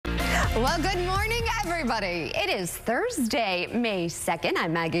Well, good morning, everybody. It is Thursday, May 2nd.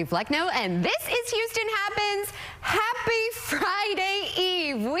 I'm Maggie Flecknoe, and this is Houston Happens. Happy Friday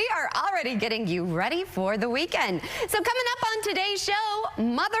Eve. We are already getting you ready for the weekend. So coming up on today's show,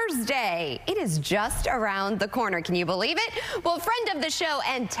 Mother's Day. It is just around the corner. Can you believe it? Well, friend of the show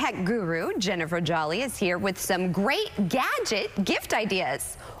and tech guru, Jennifer Jolly, is here with some great gadget gift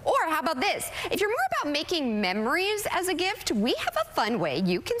ideas. Or how about this? If you're more about making memories as a gift, we have a fun way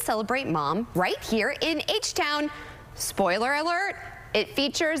you can celebrate mom right here in H-Town. Spoiler alert, it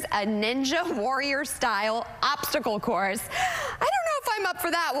features a Ninja Warrior style obstacle course. I don't know if I'm up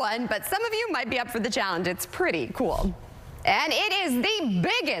for that one, but some of you might be up for the challenge. It's pretty cool. And it is the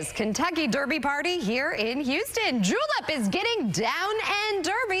biggest Kentucky Derby party here in Houston. Julep is getting down and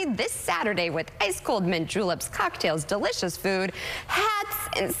derby this Saturday with ice-cold mint juleps, cocktails, delicious food,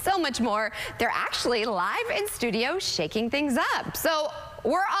 hats, and so much more. They're actually live in studio shaking things up. So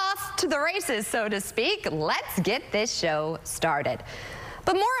we're off to the races, so to speak. Let's get this show started.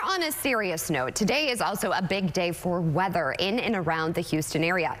 But more on a serious note, today is also a big day for weather in and around the Houston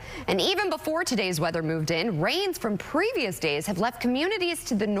area. And even before today's weather moved in, rains from previous days have left communities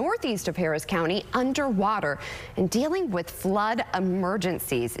to the northeast of Harris County underwater and dealing with flood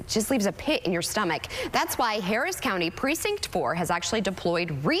emergencies. It just leaves a pit in your stomach. That's why Harris County Precinct 4 has actually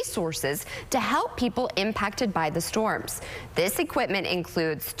deployed resources to help people impacted by the storms. This equipment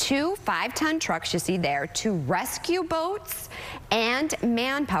includes 2 5-ton trucks you see there, 2 rescue boats, and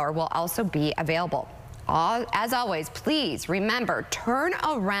manpower will also be available. As always, please remember, turn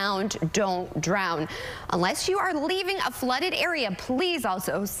around, don't drown. Unless you are leaving a flooded area, please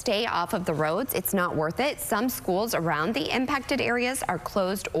also stay off of the roads. It's not worth it. Some schools around the impacted areas are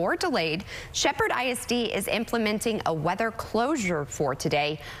closed or delayed. Shepherd ISD is implementing a weather closure for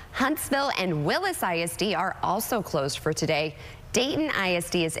today. Huntsville and Willis ISD are also closed for today. Dayton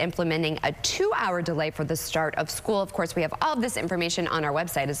ISD is implementing a 2-hour delay for the start of school. Of course, we have all of this information on our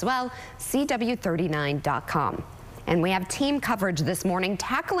website as well, cw39.com. And we have team coverage this morning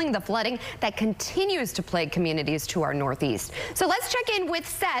tackling the flooding that continues to plague communities to our northeast. So let's check in with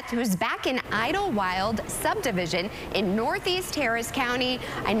Seth, who's back in Idlewild subdivision in northeast Harris County.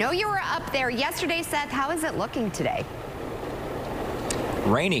 I know you were up there yesterday, Seth. How is it looking today?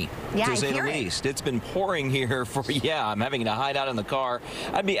 Rainy, yeah, to say the least. It's been pouring here for, I'm having to hide out in the car.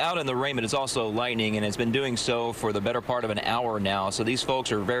 I'd be out in the rain, but it's also lightning, and it's been doing so for the better part of an hour now. So these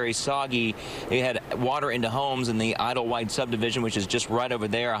folks are very soggy. They had water into homes in the Idlewild subdivision, which is just right over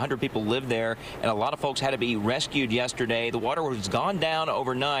there. 100 people live there, and a lot of folks had to be rescued yesterday. The water was gone down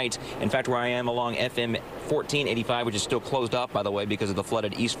overnight. In fact, where I am along FM 1485, which is still closed off, by the way, because of the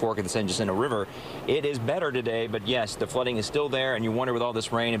flooded East Fork of the San Jacinto River, it is better today, but yes, the flooding is still there, and you wonder with all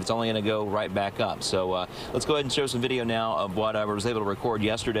this rain if it's only going to go right back up. So let's go ahead and show some video now of what I was able to record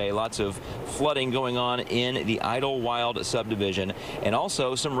yesterday. Lots of flooding going on in the Idlewild subdivision, and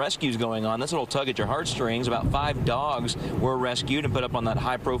also some rescues going on. This little tug at your heartstrings. About 5 dogs were rescued and put up on that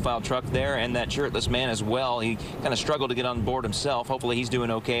high-profile truck there, and that shirtless man as well. He kind of struggled to get on board himself. Hopefully he's doing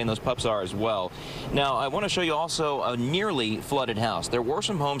okay, and those pups are as well. Now, I want to show you also a nearly flooded house. There were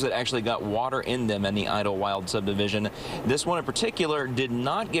some homes that actually got water in them in the Idlewild subdivision. This one in particular did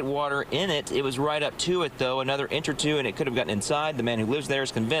not get water in it. It was right up to it, though. Another inch or two, and it could have gotten inside. The man who lives there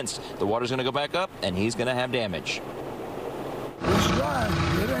is convinced the water's going to go back up, and he's going to have damage. It's dry.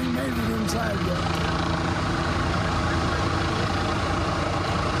 It ain't made it inside yet.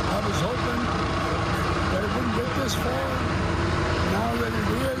 I was hoping that it wouldn't get this far. Now that it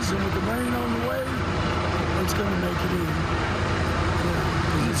is, and with the rain on the way, it's going to make it in.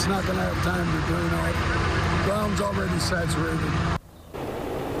 Yeah, it's not going to have time to drain off. The ground's already saturated.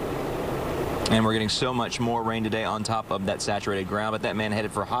 And we're getting so much more rain today on top of that saturated ground. But that man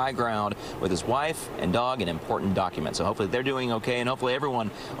headed for high ground with his wife and dog and important documents. So hopefully they're doing okay, and hopefully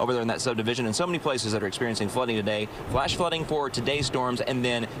everyone over there in that subdivision and so many places that are experiencing flooding today. Flash flooding for today's storms, and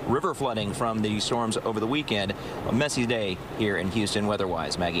then river flooding from the storms over the weekend. A messy day here in Houston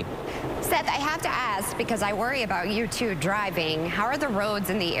weather-wise. Maggie. Seth, I have to ask, because I worry about you two driving. How are the roads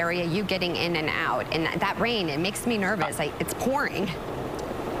in the area you getting in and out? And that rain, it makes me nervous. It's pouring.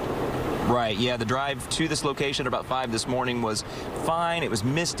 Right, yeah, the drive to this location at about 5 this morning was fine. It was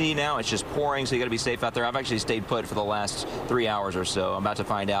misty. Now it's just pouring, so you got to be safe out there. I've actually stayed put for the last 3 hours or so. I'm about to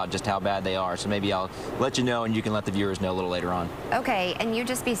find out just how bad they are, so maybe I'll let you know, and you can let the viewers know a little later on. Okay, and you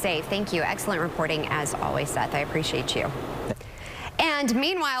just be safe. Thank you. Excellent reporting as always, Seth. I appreciate you. And And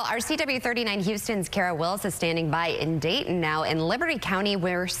meanwhile, our CW39 Houston's Kara Wills is standing by in Dayton now in Liberty County,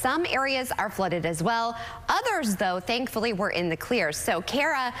 where some areas are flooded as well. Others, though, thankfully were in the clear. So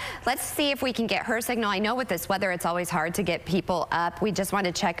Kara, let's see if we can get her signal. I know with this weather, it's always hard to get people up. We just want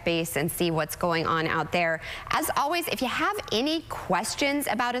to check base and see what's going on out there. As always, if you have any questions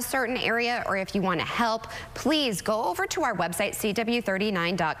about a certain area or if you want to help, please go over to our website,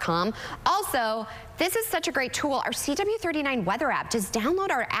 CW39.com. Also, this is such a great tool, our CW39 weather app. Just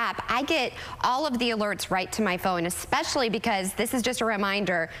download our app. I get all of the alerts right to my phone, especially because this is just a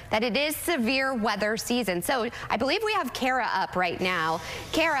reminder that it is severe weather season. So I believe we have Kara up right now.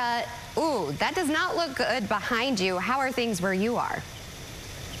 Kara, ooh, that does not look good behind you. How are things where you are?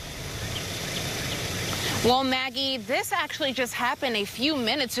 Well, Maggie, this actually just happened a few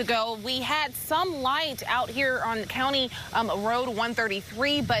minutes ago. We had some light out here on County Road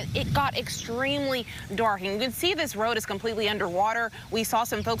 133, but it got extremely dark. And you can see this road is completely underwater. We saw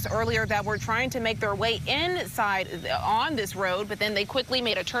some folks earlier that were trying to make their way inside on this road, but then they quickly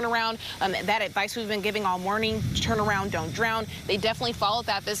made a turnaround. That advice we've been giving all morning, turn around, don't drown. They definitely followed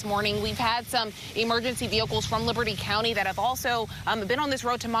that this morning. We've had some emergency vehicles from Liberty County that have also been on this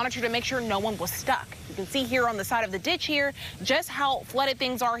road to monitor to make sure no one was stuck. You can see here on the side of the ditch here just how flooded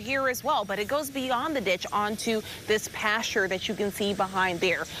things are here as well, but it goes beyond the ditch onto this pasture that you can see behind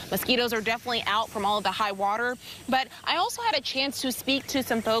there. Mosquitoes are definitely out from all of the high water, but I also had a chance to speak to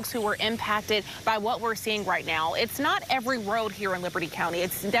some folks who were impacted by what we're seeing right now. It's not every road here in Liberty County.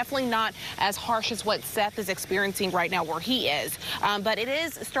 It's definitely not as harsh as what Seth is experiencing right now where he is, but it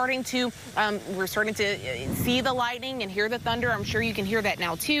is starting to, we're starting to see the lightning and hear the thunder. I'm sure you can hear that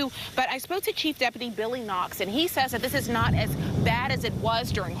now too, but I spoke to Chief Deputy Billy Knox, and he says that this is not as bad as it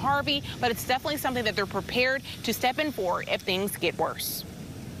was during Harvey, but it's definitely something that they're prepared to step in for if things get worse.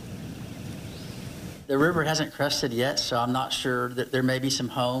 The river hasn't crested yet, so I'm not sure. That there may be some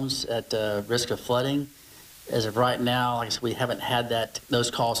homes at risk of flooding. As of right now, like I said, we haven't had those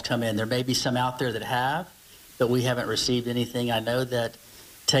calls come in. There may be some out there that have, but we haven't received anything. I know that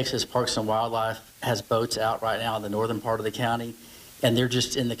Texas Parks and Wildlife has boats out right now in the northern part of the county, and they're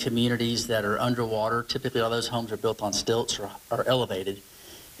just in the communities that are underwater. Typically, all those homes are built on stilts or are elevated.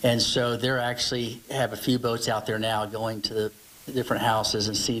 And so they're actually have a few boats out there now going to the different houses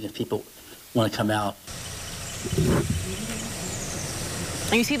and seeing if people want to come out.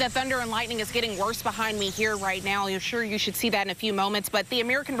 You see that thunder and lightning is getting worse behind me here right now. You're sure you should see that in a few moments. But the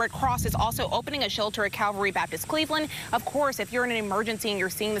American Red Cross is also opening a shelter at Calvary Baptist Cleveland. Of course, if you're in an emergency and you're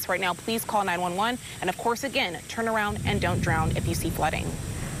seeing this right now, please call 911. And of course, again, turn around and don't drown if you see flooding.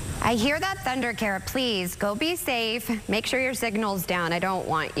 I hear that thunder, Kara. Please go be safe. Make sure your signal's down. I don't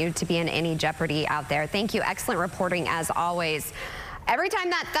want you to be in any jeopardy out there. Thank you. Excellent reporting as always. Every time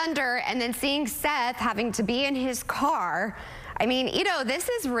that thunder and then seeing Seth having to be in his car, I mean, you know, this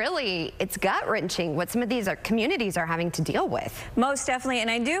is really, it's gut-wrenching what some of these communities are having to deal with. Most definitely,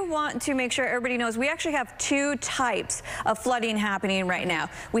 and I do want to make sure everybody knows we actually have two types of flooding happening right now.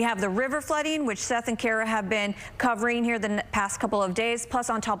 We have the river flooding, which Seth and Kara have been covering here the past couple of days. Plus,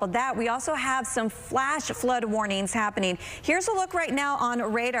 on top of that, we also have some flash flood warnings happening. Here's a look right now on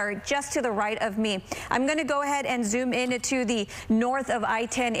radar just to the right of me. I'm going to go ahead and zoom into the north of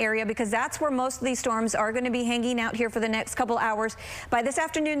I-10 area because that's where most of these storms are going to be hanging out here for the next couple hours. By this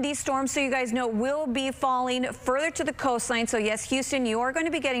afternoon, these storms, so you guys know, will be falling further to the coastline. So yes, Houston, you are going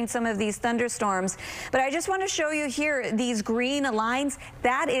to be getting some of these thunderstorms. But I just want to show you here these green lines.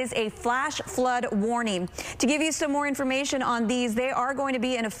 That is a flash flood warning. To give you some more information on these, they are going to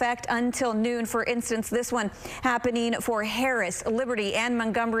be in effect until noon. For instance, this one happening for Harris, Liberty, and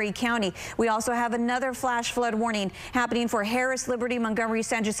Montgomery County. We also have another flash flood warning happening for Harris, Liberty, Montgomery,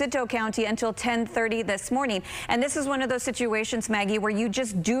 San Jacinto County until 10:30 this morning. And this is one of those situations, Maggie, where you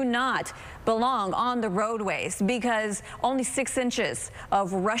just do not belong on the roadways because only 6 inches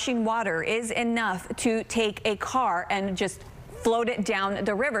of rushing water is enough to take a car and just float it down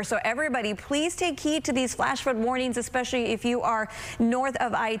the river. So everybody, please take heed to these flash flood warnings, especially if you are north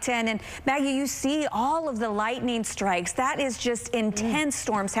of I-10. And Maggie, you see all of the lightning strikes. That is just intense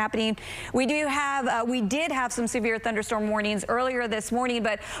storms happening. We did have some severe thunderstorm warnings earlier this morning,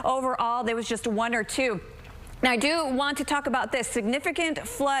 but overall there was just 1 or 2. Now, I do want to talk about this significant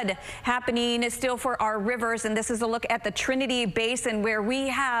flood happening still for our rivers, and this is a look at the Trinity Basin where we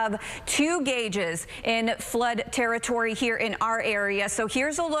have 2 gauges in flood territory here in our area. So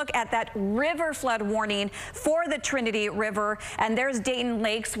here's a look at that river flood warning for the Trinity River, and there's Dayton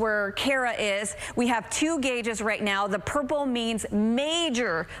Lakes where Kara is. We have 2 gauges right now. The purple means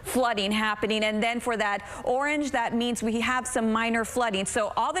major flooding happening, and then for that orange, that means we have some minor flooding.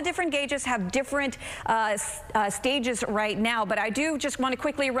 So all the different gauges have different stages right now, but I do just want to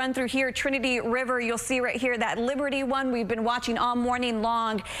quickly run through here. Trinity River, you'll see right here that Liberty one we've been watching all morning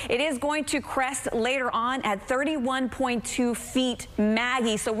long. It is going to crest later on at 31.2 feet,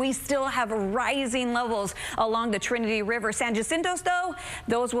 Maggie, so we still have rising levels along the Trinity River. San Jacinto's, though,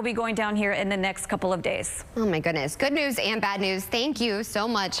 those will be going down here in the next couple of days. Oh my goodness, good news and bad news. Thank you so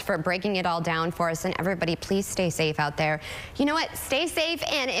much for breaking it all down for us, and everybody, please stay safe out there. You know what, stay safe,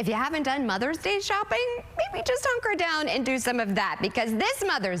 and if you haven't done Mother's Day shopping, maybe just hunker down and do some of that, because this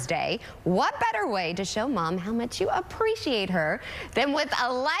Mother's Day, what better way to show mom how much you appreciate her than with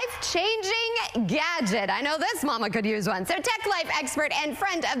a life-changing gadget. I know this mama could use one. So Tech Life expert and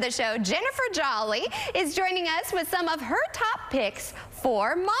friend of the show, Jennifer Jolly, is joining us with some of her top picks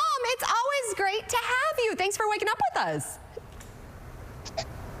for mom. It's always great to have you. Thanks for waking up with us.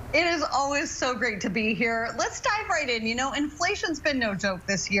 It is always so great to be here. Let's dive right in. You know, inflation's been no joke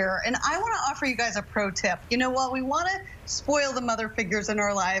this year, and I want to offer you guys a pro tip. You know, while we want to spoil the mother figures in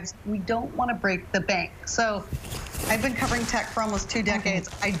our lives, we don't want to break the bank. So I've been covering tech for almost 2 decades.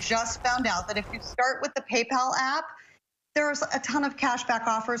 I just found out that if you start with the PayPal app, there's a ton of cashback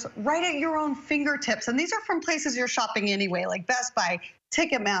offers right at your own fingertips. And these are from places you're shopping anyway, like Best Buy,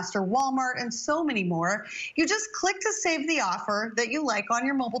 Ticketmaster, Walmart, and so many more. You just click to save the offer that you like on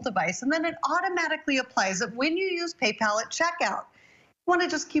your mobile device, and then it automatically applies it when you use PayPal at checkout. You want to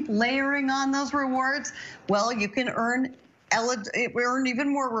just keep layering on those rewards? Well, you can earn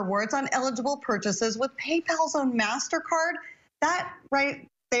even more rewards on eligible purchases with PayPal's own MasterCard. That right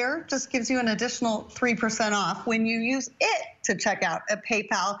there just gives you an additional 3% off when you use it to check out at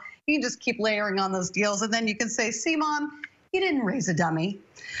PayPal. You can just keep layering on those deals, and then you can say, see, Mom, you didn't raise a dummy.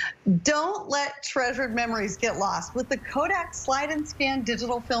 Don't let treasured memories get lost with the Kodak Slide and Scan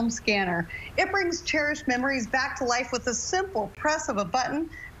digital film scanner. It brings cherished memories back to life with a simple press of a button.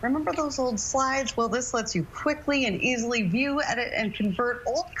 Remember those old slides? Well, this lets you quickly and easily view, edit, and convert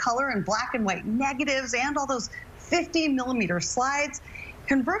old color and black and white negatives and all those 50-millimeter slides.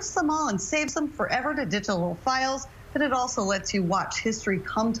 Converts them all and saves them forever to digital files, but it also lets you watch history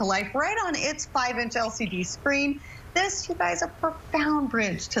come to life right on its 5-inch LCD screen. This, you guys, a profound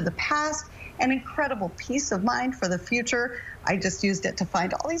bridge to the past, an incredible peace of mind for the future. I just used it to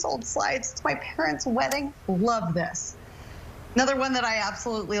find all these old slides to my parents' wedding. Love this. Another one that I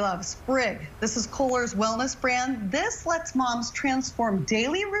absolutely love, Sprig. This is Kohler's wellness brand. This lets moms transform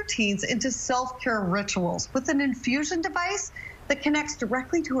daily routines into self-care rituals with an infusion device that connects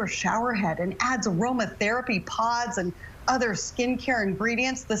directly to her shower head and adds aromatherapy pods and other skincare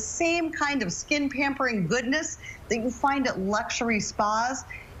ingredients, the same kind of skin pampering goodness that you find at luxury spas.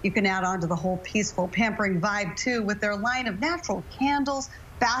 You can add on to the whole peaceful pampering vibe too with their line of natural candles,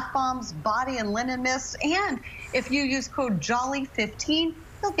 bath bombs, body and linen mists, and if you use code JOLLY15,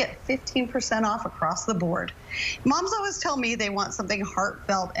 you'll get 15% off across the board. Moms always tell me they want something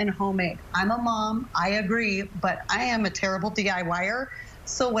heartfelt and homemade. I'm a mom, I agree, but I am a terrible DIYer.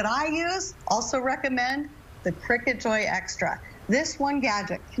 So what I use, also recommend the Cricut Joy Extra. This one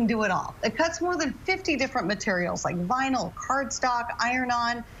gadget can do it all. It cuts more than 50 different materials like vinyl, cardstock,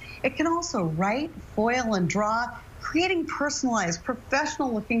 iron-on. It can also write, foil, and draw, creating personalized,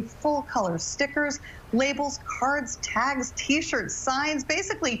 professional-looking full-color stickers, labels, cards, tags, T-shirts, signs,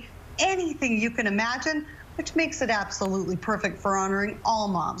 basically anything you can imagine, which makes it absolutely perfect for honoring all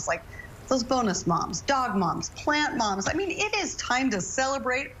moms, like those bonus moms, dog moms, plant moms. I mean, it is time to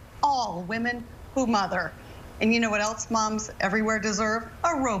celebrate all women who mother. And you know what else moms everywhere deserve?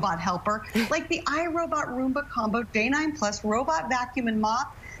 A robot helper, like the iRobot Roomba Combo Day9 Plus Robot Vacuum and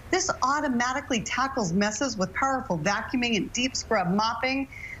Mop. This automatically tackles messes with powerful vacuuming and deep scrub mopping.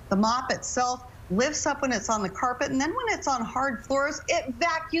 The mop itself lifts up when it's on the carpet, and then when it's on hard floors, it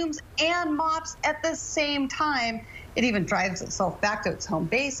vacuums and mops at the same time. It even drives itself back to its home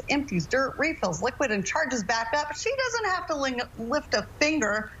base, empties dirt, refills liquid, and charges back up. She doesn't have to lift a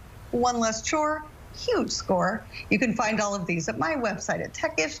finger. One less chore. Huge score. You can find all of these at my website at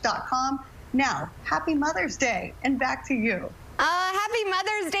techish.com. Now, happy Mother's Day, and back to you. Happy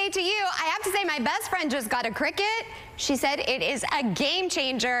Mother's Day to you. I have to say my best friend just got a Cricut. She said it is a game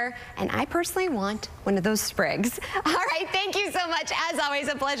changer, and I personally want one of those Sprigs. All right, thank you so much. As always,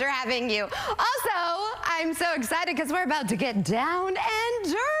 a pleasure having you. Also, I'm so excited because we're about to get down and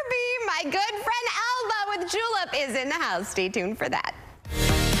derby. My good friend Alba with Julep is in the house. Stay tuned for that.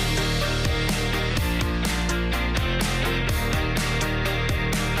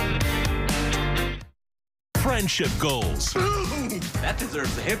 Friendship goals. Ooh, that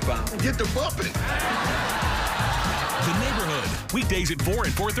deserves a hip bump. Get the bumping. The Neighborhood. Weekdays at 4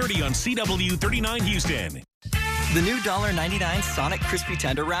 and 4:30 on CW 39 Houston. The new $1.99 Sonic Crispy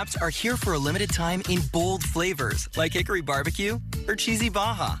Tender Wraps are here for a limited time in bold flavors like hickory barbecue or cheesy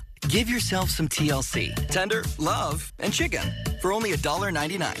Baja. Give yourself some TLC, tender, love, and chicken for only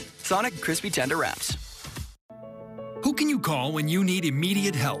 $1.99. Sonic Crispy Tender Wraps. Who can you call when you need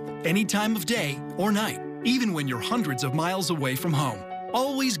immediate help, any time of day or night, even when you're hundreds of miles away from home?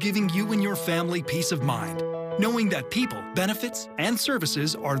 Always giving you and your family peace of mind, knowing that people, benefits, and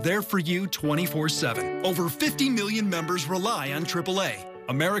services are there for you 24/7. Over 50 million members rely on AAA,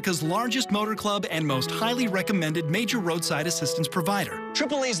 America's largest motor club and most highly recommended major roadside assistance provider.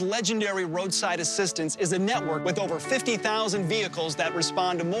 AAA's legendary roadside assistance is a network with over 50,000 vehicles that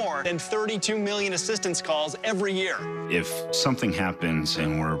respond to more than 32 million assistance calls every year. If something happens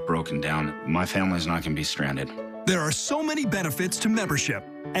and we're broken down, my family's not going to be stranded. There are so many benefits to membership,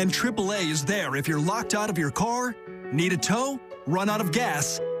 and AAA is there if you're locked out of your car, need a tow, run out of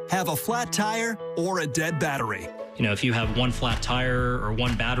gas, have a flat tire, or a dead battery. You know, if you have one flat tire or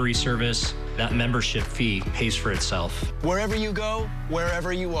one battery service, that membership fee pays for itself. Wherever you go,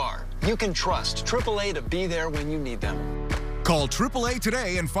 wherever you are, you can trust AAA to be there when you need them. Call AAA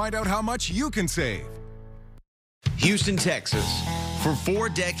today and find out how much you can save. Houston, Texas. For 4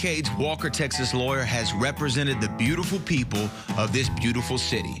 decades, Walker Texas Lawyer has represented the beautiful people of this beautiful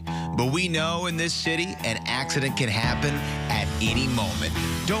city. But we know in this city, an accident can happen at any moment.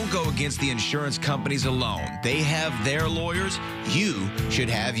 Don't go against the insurance companies alone. They have their lawyers. You should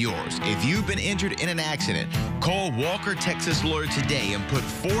have yours. If you've been injured in an accident, call Walker Texas Lawyer today and put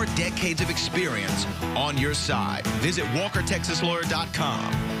 4 decades of experience on your side. Visit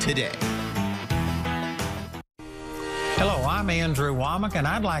WalkerTexasLawyer.com today. Hello, I'm Andrew Womack, and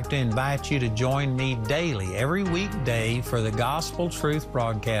I'd like to invite you to join me daily, every weekday, for the Gospel Truth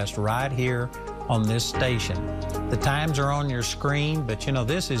broadcast right here on this station. The times are on your screen, but you know,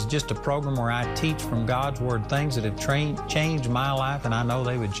 this is just a program where I teach from God's Word things that have changed my life, and I know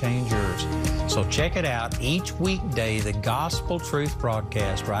they would change yours. So check it out each weekday, the Gospel Truth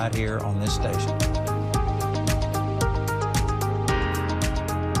broadcast right here on this station.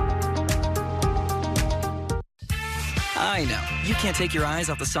 I know, you can't take your eyes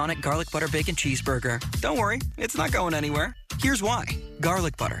off the Sonic Garlic Butter Bacon Cheeseburger. Don't worry, it's not going anywhere. Here's why.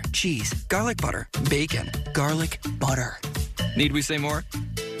 Garlic butter, cheese, garlic butter, bacon, garlic butter. Need we say more?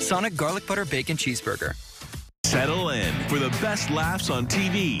 Sonic Garlic Butter Bacon Cheeseburger. Settle in for the best laughs on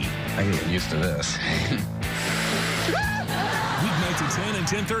TV. I can get used to this. Weeknights at 10 and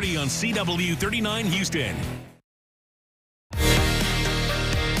 10:30 on CW 39 Houston.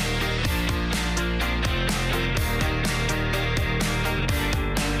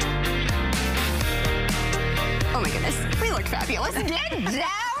 Fabulous. Get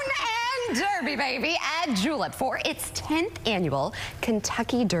down and Derby, baby, at Julep for its 10th annual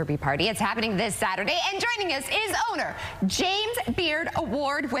Kentucky Derby Party. It's happening this Saturday, and joining us is owner, James Beard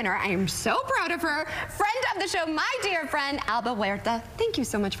Award winner. I am so proud of her. Friend of the show, my dear friend, Alba Huerta. Thank you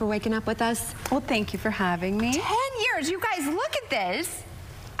so much for waking up with us. Well, thank you for having me. 10 years. You guys, look at this.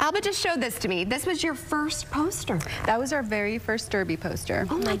 Alba just showed this to me. This was your first poster. That was our very first Derby poster.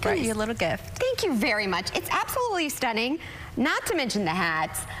 Oh my goodness. You a little gift. Thank you very much. It's absolutely stunning. Not to mention the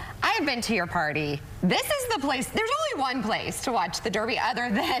hats. I have been to your party. This is the place. There's only one place to watch the Derby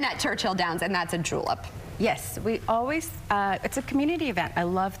other than at Churchill Downs, and that's a Julep. Yes, we always, it's a community event. I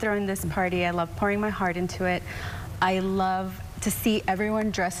love throwing this party. I love pouring my heart into it. I love to see everyone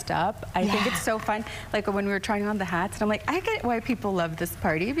dressed up. I think it's so fun. Like when we were trying on the hats, and I'm like, I get why people love this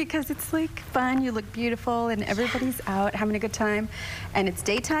party, because it's like fun, you look beautiful, and everybody's out having a good time. And it's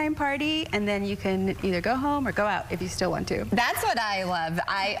daytime party, and then you can either go home or go out if you still want to. That's what I love.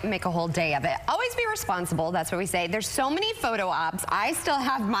 I make a whole day of it. Always be responsible, that's what we say. There's so many photo ops. I still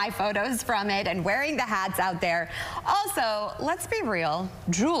have my photos from it and wearing the hats out there. Also, let's be real,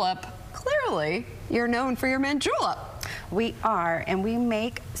 Julep, clearly, you're known for your man Julep. We are, and we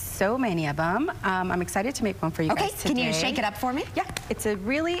make so many of them. I'm excited to make one for you guys today. Can you shake it up for me? Yeah, it's a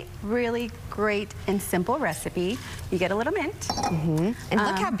really, really great and simple recipe. You get a little mint. And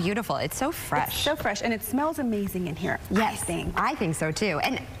look how beautiful. It's so fresh. It's so fresh, and it smells amazing in here. Yes, I think so too.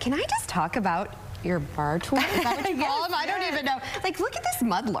 And can I just talk about your bar tool? Is that what you call them? I don't even know. Like, look at this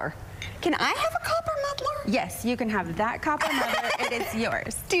muddler. Can I have a copper muddler? Yes, you can have that copper muddler. It is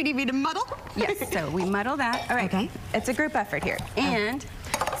yours. Do you need me to muddle? Yes, so we muddle that. All right, it's a group effort here. And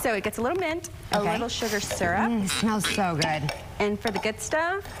so it gets a little mint, a little sugar syrup. It smells so good. And for the good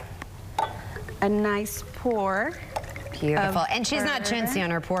stuff, a nice pour. Beautiful. And she's not chintzy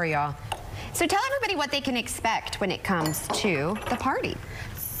on her pour, y'all. So tell everybody what they can expect when it comes to the party.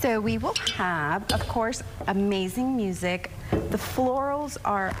 So we will have, of course, amazing music. The florals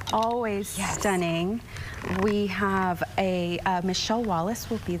are always stunning. We have Michelle Wallace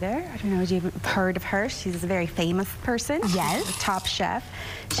will be there. I don't know if you've heard of her. She's a very famous person. Yes. She's a top chef.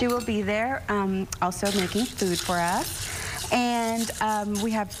 She will be there also making food for us. And we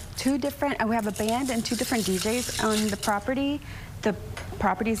have we have a band and 2 different DJs on the property. The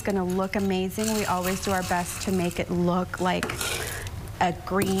property is going to look amazing. We always do our best to make it look like a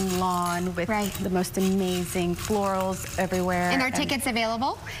green lawn with the most amazing florals everywhere. And are tickets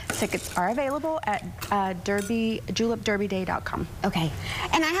available? Tickets are available at julepderbyday.com. Okay.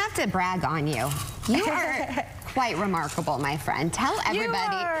 And I have to brag on you. You are quite remarkable, my friend. Tell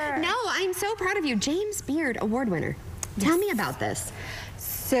everybody. No, I'm so proud of you. James Beard Award winner. Tell me about this.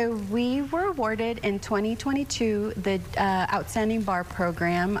 So we were awarded in 2022 the Outstanding Bar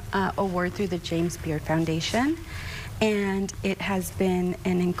Program award through the James Beard Foundation. And it has been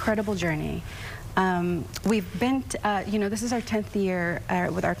an incredible journey. We've been, you know, this is our 10th year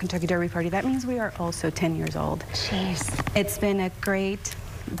with our Kentucky Derby Party. That means we are also 10 years old. Jeez. It's been a great,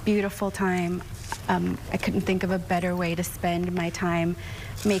 beautiful time. I couldn't think of a better way to spend my time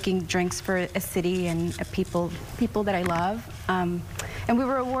making drinks for a city and people that I love. And we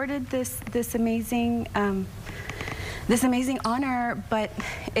were awarded this amazing honor, but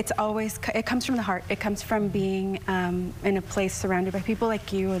it comes from the heart. It comes from being in a place surrounded by people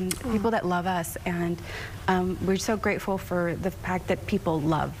like you and people that love us. And we're so grateful for the fact that people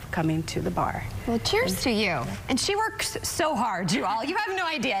love coming to the bar. Well, cheers to you. And she works so hard, you all. You have no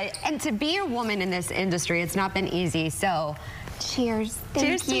idea. And to be a woman in this industry, it's not been easy. So cheers.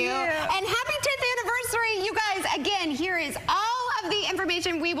 Thank you. And happy 10th anniversary, you guys. Again, here is all of the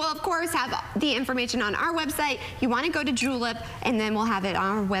information. We will, of course, have the information on our website. You want to go to Julep, and then we'll have it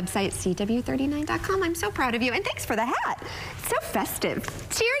on our website, cw39.com. I'm so proud of you. And thanks for the hat. It's so festive.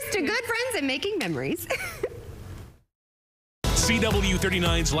 Cheers to good friends and making memories.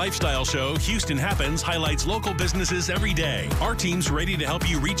 CW39's lifestyle show, Houston Happens, highlights local businesses every day. Our team's ready to help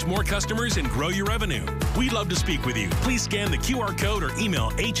you reach more customers and grow your revenue. We'd love to speak with you. Please scan the QR code or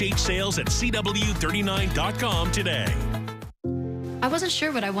email hhsales@cw39.com today. I wasn't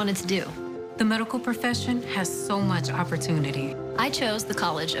sure what I wanted to do. The medical profession has so much opportunity. I chose the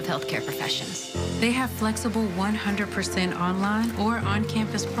College of Healthcare Professions. They have flexible 100% online or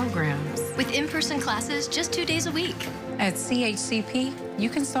on-campus programs. With in-person classes just 2 days a week. At CHCP, you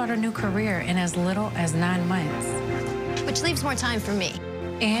can start a new career in as little as 9 months. Which leaves more time for me.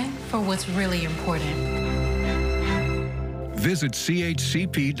 And for what's really important. Visit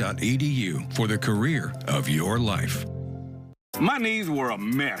chcp.edu for the career of your life. My knees were a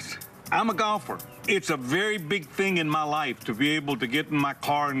mess. I'm a golfer. It's a very big thing in my life to be able to get in my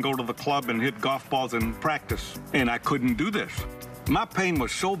car and go to the club and hit golf balls and practice. And I couldn't do this. My pain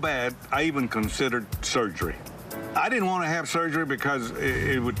was so bad, I even considered surgery. I didn't want to have surgery because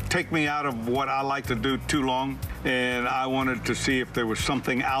it would take me out of what I like to do too long, and I wanted to see if there was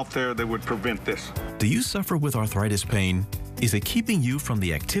something out there that would prevent this. Do you suffer with arthritis pain? Is it keeping you from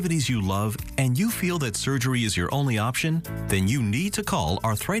the activities you love and you feel that surgery is your only option? Then you need to call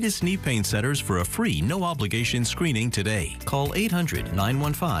Arthritis Knee Pain Centers for a free, no-obligation screening today. Call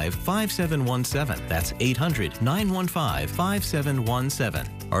 800-915-5717. That's 800-915-5717.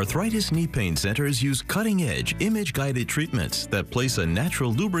 Arthritis Knee Pain Centers use cutting-edge, image-guided treatments that place a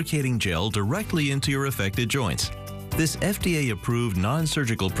natural lubricating gel directly into your affected joints. This FDA-approved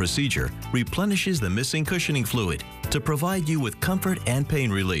non-surgical procedure replenishes the missing cushioning fluid to provide you with comfort and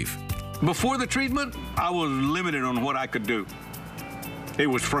pain relief. Before the treatment, I was limited on what I could do. It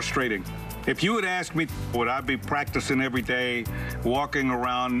was frustrating. If you had asked me, would I be practicing every day, walking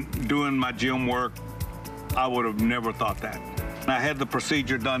around, doing my gym work, I would have never thought that. I had the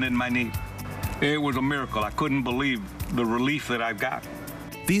procedure done in my knee. It was a miracle. I couldn't believe the relief that I got.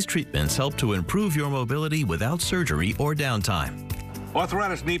 These treatments help to improve your mobility without surgery or downtime.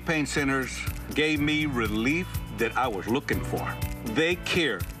 Arthritis Knee Pain Centers gave me relief that I was looking for. They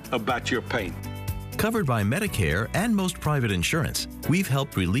care about your pain. Covered by Medicare and most private insurance, we've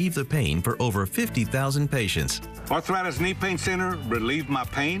helped relieve the pain for over 50,000 patients. Arthritis Knee Pain Center relieved my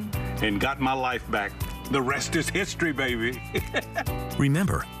pain and got my life back. The rest is history, baby.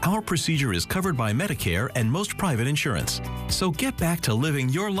 Remember, our procedure is covered by Medicare and most private insurance. So get back to living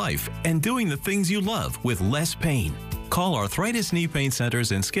your life and doing the things you love with less pain. Call Arthritis Knee Pain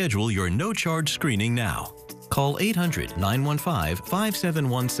Centers and schedule your no-charge screening now. Call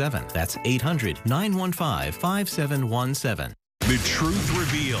 800-915-5717. That's 800-915-5717. The truth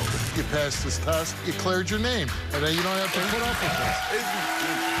revealed. You passed this test, you cleared your name, and then you don't have to put up with this.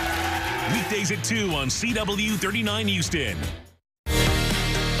 Weekdays at 2 on CW39 Houston.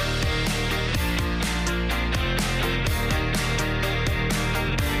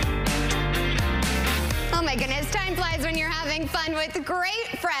 when you're having fun with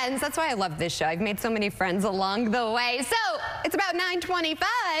great friends. That's why I love this show. I've made so many friends along the way. So it's about 9:25.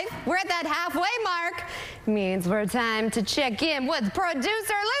 We're at that halfway mark. Means we're time to check in with producer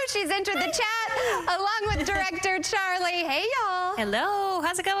Lou. She's entered the chat along with director Charlie. Hey, y'all. Hello.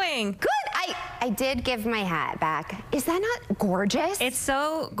 How's it going? Good. I did give my hat back. Is that not gorgeous? It's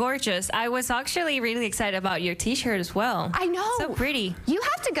so gorgeous. I was actually really excited about your t-shirt as well. I know. So pretty. You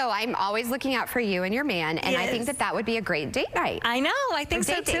have to go. I'm always looking out for you and your man, and I think that would be a great date night. I know. I think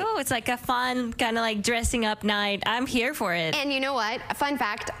so too. It's like a fun kind of like dressing up night. I'm here for it. And you know what? A fun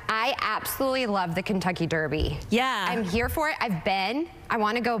fact, I absolutely love the Kentucky Derby. Yeah. I'm here for it. I've been. I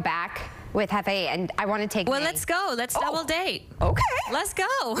want to go back with Hefe, and I want to take Well, let's go. Let's double date. Okay. Let's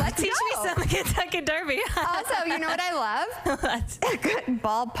go. Teach me some Kentucky Derby. Also, you know what I love? A good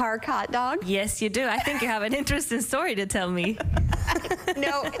ballpark hot dog. Yes, you do. I think you have an interesting story to tell me.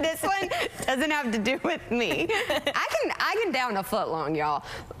 No, this one doesn't have to do with me. I can down a foot long, y'all.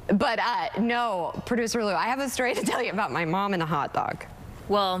 But no, producer Lou, I have a story to tell you about my mom and a hot dog.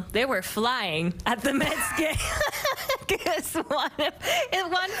 Well, they were flying at the Mets game. Because one fan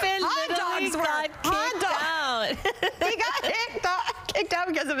literally got kicked out. They got kicked out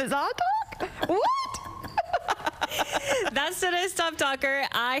because of his hot dog? What? That's today's Top Talker.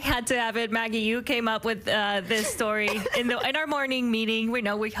 I had to have it. Maggie, you came up with this story in our morning meeting.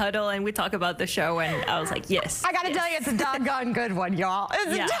 We huddle and we talk about the show, and I was like, yes. I got to tell you, it's a doggone good one, y'all.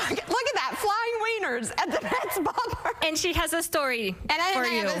 Look at that, flying wieners at the Mets ballpark. And she has a story and I for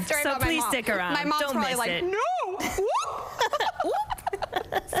you. have a story so about my please mom. stick around. My mom's Don't probably miss like, it. no.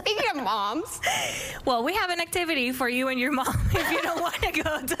 Speaking of moms. Well, we have an activity for you and your mom if you don't want to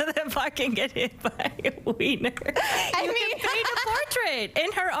go to the park and get hit by a wiener. You can paint a portrait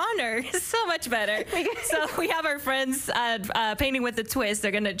in her honor. It's so much better. So we have our friends at Painting with a Twist.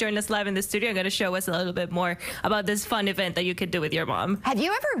 They're going to join us live in the studio and going to show us a little bit more about this fun event that you could do with your mom. Have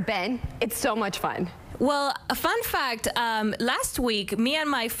you ever been? It's so much fun. Well, a fun fact, last week, me and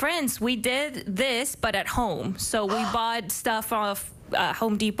my friends, we did this, but at home. So we bought stuff off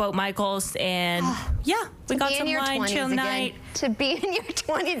Home Depot, Michael's, and yeah, we got some wine, chill night. To be in your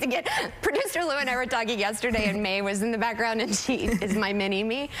 20s again. Producer Lou and I were talking yesterday, and May was in the background, and she is my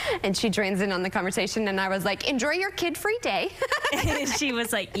mini-me, and she joins in on the conversation, and I was like, enjoy your kid-free day. And she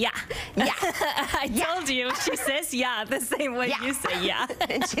was like, yeah. Yeah. I told you. She says yeah the same way you say yeah.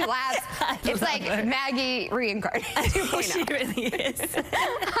 And she laughs. It's like Maggie reincarnated 2.0. She really is.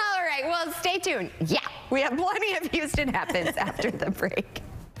 All right, well, stay tuned. Yeah, we have plenty of Houston Happens after the break.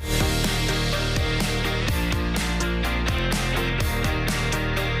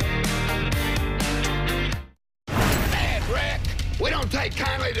 We don't take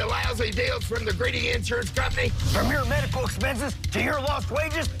kindly to lousy deals from the greedy insurance company. From your medical expenses to your lost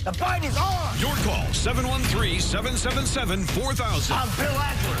wages, the fight is on. Your call, 713-777-4000. I'm Bill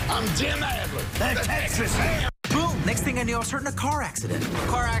Adler. I'm Jim Adler. The Texas Ham. Boom! Next thing I knew, I was hurt in a car accident. A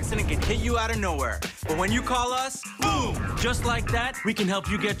car accident can hit you out of nowhere. But when you call us, boom! Just like that, we can help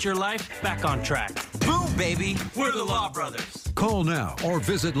you get your life back on track. Boom, baby! We're the Law Brothers. Call now or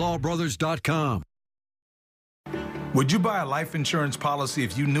visit lawbrothers.com. Would you buy a life insurance policy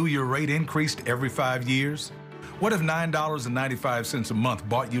if you knew your rate increased every 5 years? What if $9.95 a month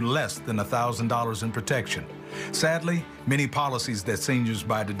bought you less than $1,000 in protection? Sadly, many policies that seniors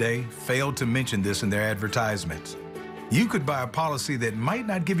buy today fail to mention this in their advertisements. You could buy a policy that might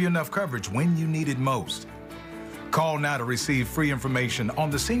not give you enough coverage when you need it most. Call now to receive free information on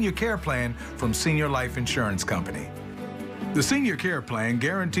the Senior Care Plan from Senior Life Insurance Company. The Senior Care Plan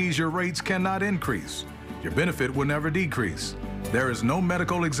guarantees your rates cannot increase. Your benefit will never decrease. There is no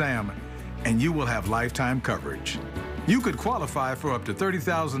medical exam, and you will have lifetime coverage. You could qualify for up to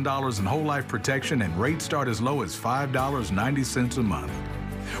 $30,000 in whole life protection, and rates start as low as $5.90 a month.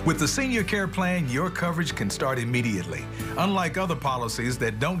 With the Senior Care Plan, your coverage can start immediately, unlike other policies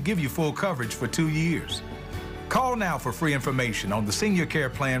that don't give you full coverage for 2 years. Call now for free information on the Senior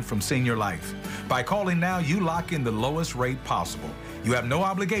Care Plan from Senior Life. By calling now, you lock in the lowest rate possible. You have no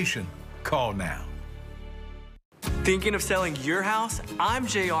obligation. Call now. Thinking of selling your house? I'm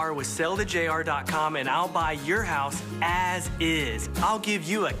JR with sellthejr.com, and I'll buy your house as is. I'll give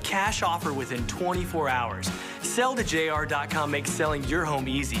you a cash offer within 24 hours. Sellthejr.com makes selling your home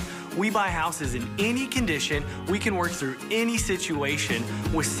easy. We buy houses in any condition. We can work through any situation.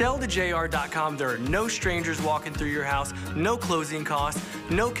 With sellthejr.com, there are no strangers walking through your house, no closing costs,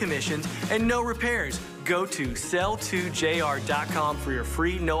 no commissions, and no repairs. Go to sell2jr.com for your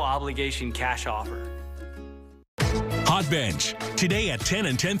free, no obligation cash offer. Hot Bench, today at 10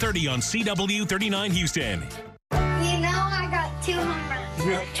 and 10:30 on CW 39 Houston. You know I got 2 home runs.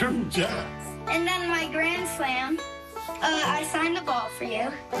 You got 2 jobs. And then my grand slam. I signed a ball for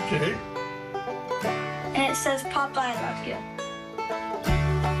you. Okay. And it says, Papa, I love you.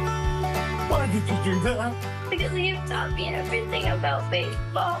 Why did you do that? Because you taught me everything about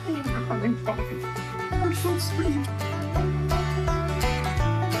baseball. I'm so sweet.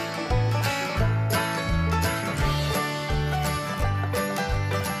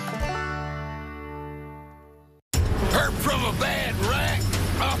 Hurt from a bad wreck?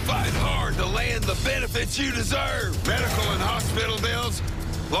 I'll fight hard to land the benefits you deserve. Medical and hospital bills,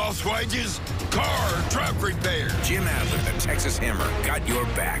 lost wages, car or truck repair. Jim Adler, the Texas Hammer, got your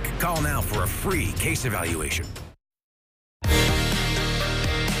back. Call now for a free case evaluation.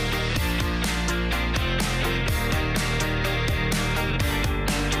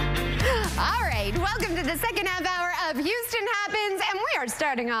 All right, welcome to the second half hour of Houston Happens, and we are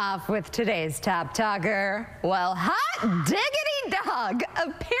starting off with today's top talker. Well, hot diggity dog.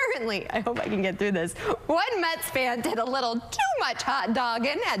 Apparently, I hope I can get through this, one Mets fan did a little too much hot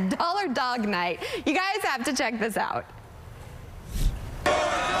dogging at Dollar Dog Night. You guys have to check this out.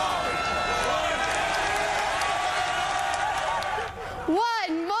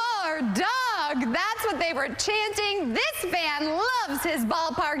 One more dog. That's what they were chanting. This fan loves his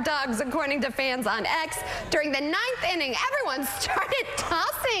ballpark dogs, according to fans on X. During the 9th inning, everyone started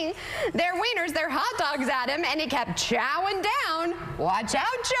tossing their wieners, their hot dogs at him, and he kept chowing down. Watch out,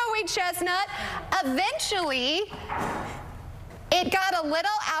 Joey Chestnut. Eventually, it got a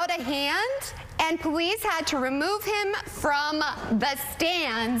little out of hand, and police had to remove him from the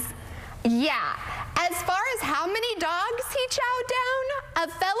stands. Yeah. As far as how many dogs he chowed down, a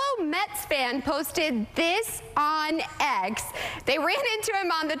fellow Mets fan posted this on X. They ran into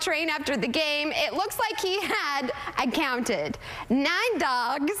him on the train after the game. It looks like he had, I counted, 9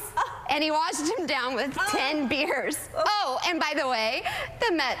 dogs, and he washed him down with 10 beers. Oh, and by the way,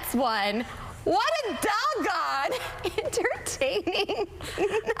 the Mets won. What a doggone entertaining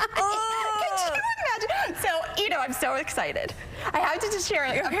night. Could you imagine? So, you know, I'm so excited. I have to just share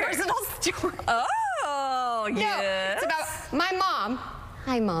a personal story. Oh, yes. No, it's about my mom.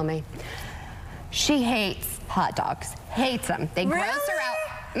 Hi, Mommy. She hates hot dogs. Hates them. They gross her out.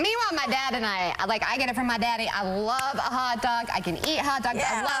 Meanwhile, my dad and I get it from my daddy. I love a hot dog. I can eat hot dogs. Yeah.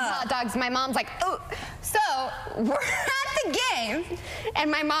 I love hot dogs. My mom's like, oh. So we're at the game, and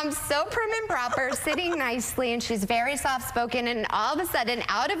my mom's so prim and proper, sitting nicely, and she's very soft-spoken, and all of a sudden,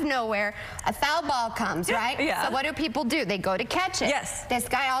 out of nowhere, a foul ball comes, right? Yeah. So what do people do? They go to catch it. Yes. This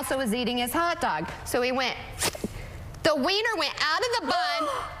guy also was eating his hot dog. So he went, the wiener went out of the bun,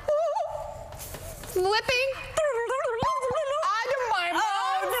 flipping onto my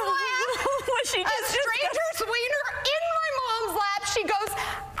mom's lap. She a stranger's wiener in my mom's lap. She goes,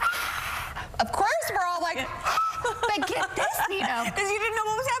 ah. Of course, we're all like, but get this, Nino. Because you didn't know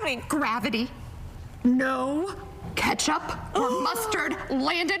what was happening. Gravity. No ketchup or mustard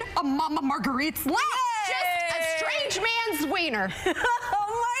landed on Mama Marguerite's lap. Just a strange man's wiener. Oh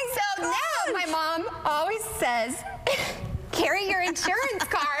my So now my mom always says, carry your insurance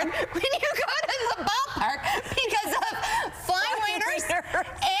card when you go to the ballpark because of flying wieners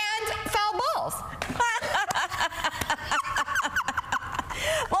and foul balls.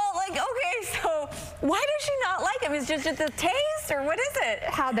 Well, like, okay, so why does she not like them? Is it just the taste, or what is it?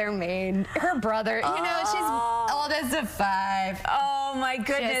 How they're made. Her brother, you know, she's old as a 5. Oh my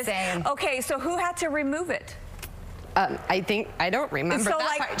goodness. Just saying. Okay, so who had to remove it? I don't remember so, that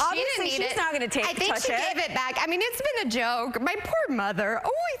like, part. obviously She didn't she's not going to I think touch she it. gave it back. I mean, it's been a joke. My poor mother.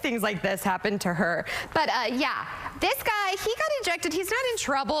 Only things like this happened to her. But yeah, this guy, he got ejected. He's not in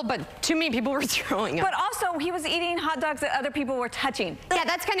trouble, but too many people were throwing up. But also, he was eating hot dogs that other people were touching. Yeah,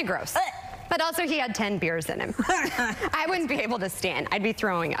 that's kind of gross. But also, he had 10 beers in him. I wouldn't be able to stand. I'd be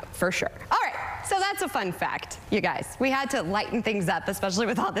throwing up, for sure. All right, so that's a fun fact, you guys. We had to lighten things up, especially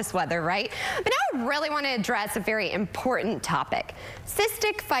with all this weather, right? But now I really want to address a very important topic.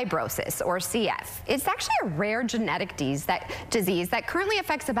 Cystic fibrosis, or CF. It's actually a rare genetic disease that currently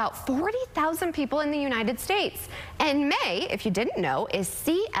affects about 40,000 people in the United States. And May, if you didn't know, is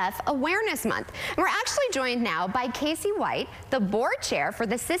CF Awareness Month. And we're actually joined now by Casey White, the board chair for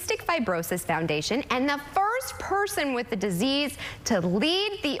the Cystic Fibrosis Foundation and the first person with the disease to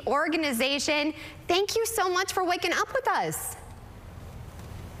lead the organization. Thank you so much for waking up with us.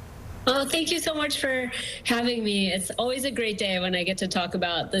 Well, thank you so much for having me. It's always a great day when I get to talk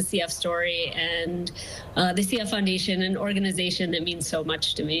about the CF story and the CF Foundation, an organization that means so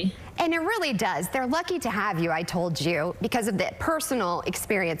much to me. And it really does. They're lucky to have you, I told you, because of the personal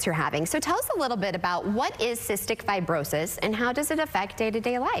experience you're having. So tell us a little bit about what is cystic fibrosis and how does it affect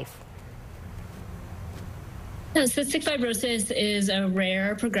day-to-day life? Cystic fibrosis is a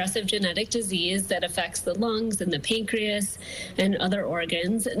rare progressive genetic disease that affects the lungs and the pancreas and other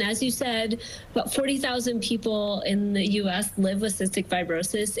organs. And as you said, about 40,000 people in the U.S. live with cystic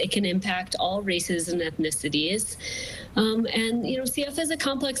fibrosis. It can impact all races and ethnicities. And, you know, CF is a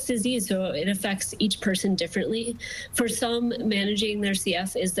complex disease, so it affects each person differently. For some, managing their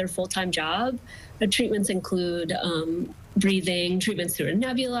CF is their full-time job. Treatments include breathing, treatments through a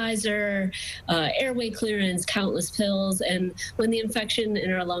nebulizer, airway clearance, countless pills. And when the infection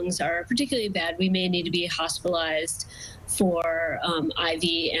in our lungs are particularly bad, we may need to be hospitalized for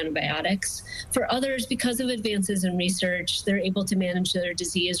IV antibiotics. For others, because of advances in research, they're able to manage their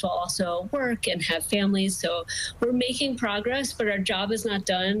disease while also work and have families. So we're making progress, but our job is not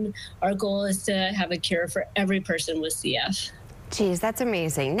done. Our goal is to have a cure for every person with CF. Geez, that's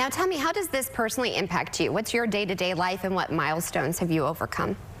amazing. Now tell me, how does this personally impact you? What's your day-to-day life and what milestones have you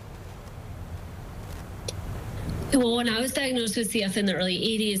overcome? Well, when I was diagnosed with CF in the early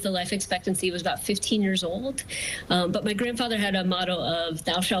 80s, the life expectancy was about 15 years old. But my grandfather had a motto of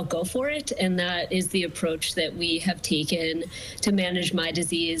 "thou shalt go for it," and that is the approach that we have taken to manage my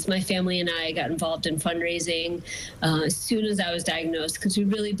disease. My family and I got involved in fundraising as soon as I was diagnosed because we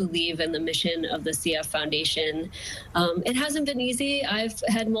really believe in the mission of the CF Foundation. It hasn't been easy. I've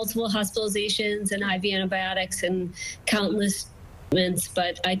had multiple hospitalizations and IV antibiotics and countless,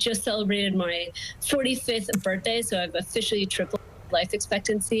 but I just celebrated my 45th birthday, so I've officially tripled life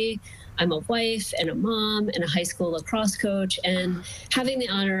expectancy. I'm a wife and a mom and a high school lacrosse coach, and having the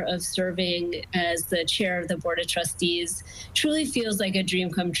honor of serving as the chair of the board of trustees truly feels like a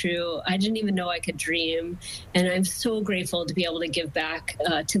dream come true. I didn't even know I could dream, and I'm so grateful to be able to give back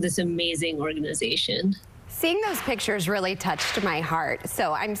to this amazing organization. Seeing those pictures really touched my heart,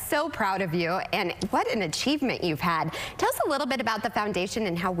 so I'm so proud of you, and what an achievement you've had. Tell us a little bit about the foundation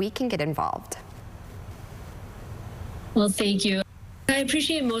and how we can get involved. Well, thank you. I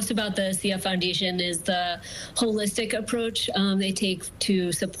appreciate most about the CF Foundation is the holistic approach they take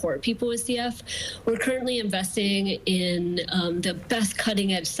to support people with CF. We're currently investing in the best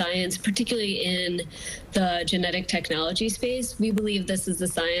cutting edge science, particularly in the genetic technology space. We believe this is the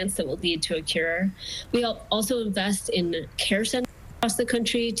science that will lead to a cure. We also invest in care centers across the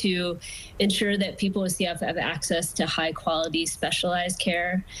country to ensure that people with CF have access to high quality specialized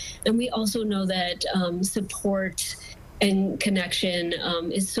care. And we also know that support and connection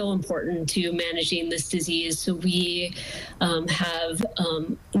is so important to managing this disease. So we have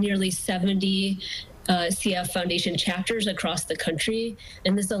nearly 70 CF Foundation chapters across the country,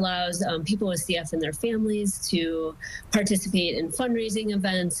 and this allows people with CF and their families to participate in fundraising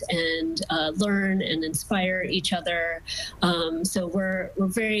events and learn and inspire each other. So we're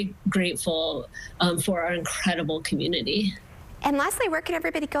very grateful for our incredible community. And lastly, where can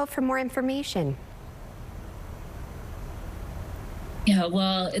everybody go for more information? Yeah,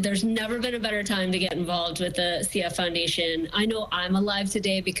 well, there's never been a better time to get involved with the CF Foundation. I know I'm alive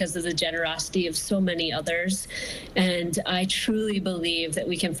today because of the generosity of so many others, and I truly believe that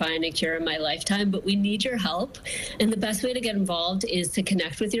we can find a cure in my lifetime, but we need your help. And the best way to get involved is to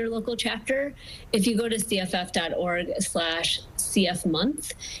connect with your local chapter. If you go to cff.org/CF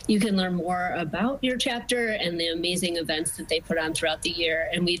month, you can learn more about your chapter and the amazing events that they put on throughout the year,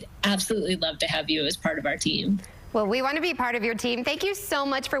 and we'd absolutely love to have you as part of our team. Well, we want to be part of your team. Thank you so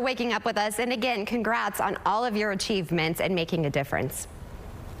much for waking up with us. And again, congrats on all of your achievements and making a difference.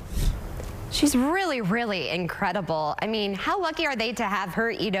 She's really, really incredible. I mean, how lucky are they to have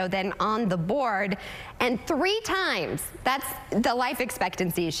her, Ito, then on the board? And 3 times, that's the life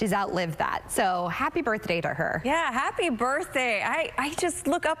expectancy. She's outlived that. So happy birthday to her. Yeah, happy birthday. I just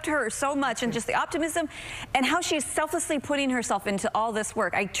look up to her so much, and just the optimism and how she's selflessly putting herself into all this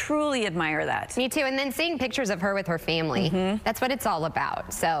work. I truly admire that. Me too. And then seeing pictures of her with her family. That's what it's all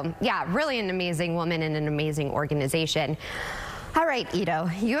about. So yeah, really an amazing woman and an amazing organization. All right, Ito,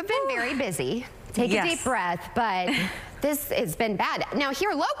 you have been very busy. Take a deep breath, but this has been bad. Now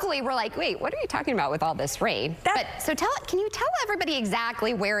here locally, we're like, wait, what are you talking about with all this rain? So can you tell everybody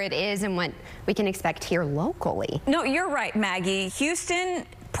exactly where it is and what we can expect here locally? No, you're right, Maggie. Houston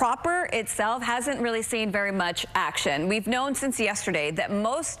proper itself hasn't really seen very much action. We've known since yesterday that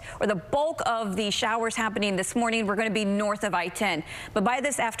the bulk of the showers happening this morning were going to be north of I-10. But by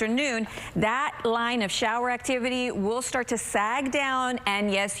this afternoon, that line of shower activity will start to sag down.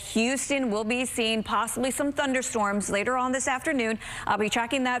 And yes, Houston will be seeing possibly some thunderstorms later on this afternoon. I'll be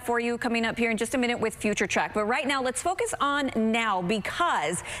tracking that for you coming up here in just a minute with Future Track. But right now, let's focus on now,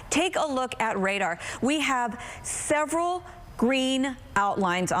 because take a look at radar. We have several green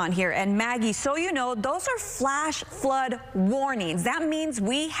outlines on here. And Maggie, so you know, those are flash flood warnings. That means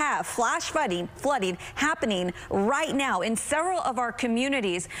we have flash flooding happening right now in several of our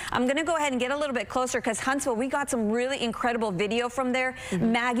communities. I'm going to go ahead and get a little bit closer because Huntsville, we got some really incredible video from there,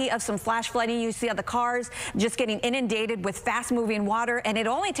 Maggie, of some flash flooding. You see the cars just getting inundated with fast moving water, and it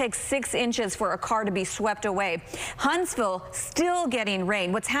only takes 6 inches for a car to be swept away. Huntsville still getting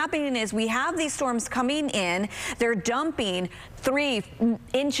rain. What's happening is we have these storms coming in. They're dumping 3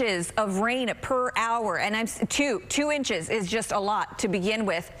 inches of rain per hour, and 2 inches is just a lot to begin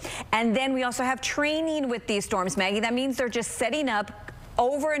with. And then we also have training with these storms, Maggie. That means they're just setting up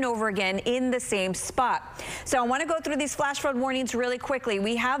over and over again in the same spot. So I want to go through these flash flood warnings really quickly.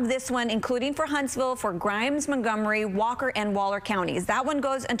 We have this one including for Huntsville, for Grimes, Montgomery, Walker, and Waller counties. That one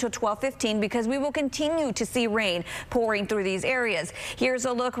goes until 12:15 because we will continue to see rain pouring through these areas. Here's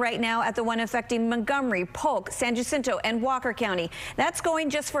a look right now at the one affecting Montgomery, Polk, San Jacinto, and Walker County. That's going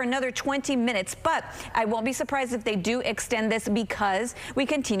just for another 20 minutes, but I won't be surprised if they do extend this because we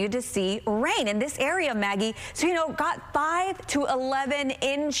continue to see rain in this area, Maggie. So, you know, got 5 to 11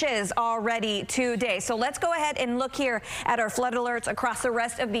 inches already today. So let's go ahead and look here at our flood alerts across the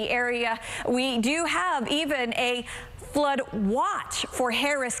rest of the area. We do have even a flood watch for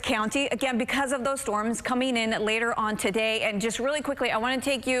Harris County, again, because of those storms coming in later on today. And just really quickly, I want to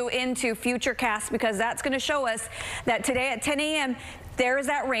take you into Futurecast because that's going to show us that today at 10 a.m., there is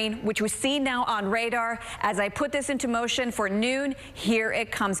that rain, which we see now on radar. As I put this into motion for noon, here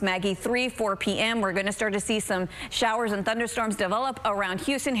it comes, Maggie. 4 p.m. We're going to start to see some showers and thunderstorms develop around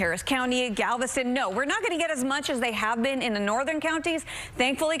Houston, Harris County, Galveston. No, we're not going to get as much as they have been in the northern counties,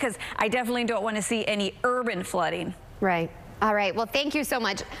 thankfully, because I definitely don't want to see any urban flooding. Right. All right. Well, thank you so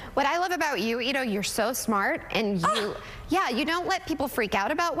much. What I love about you, you're so smart, and you don't let people freak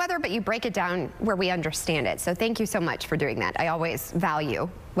out about weather, but you break it down where we understand it. So thank you so much for doing that. I always value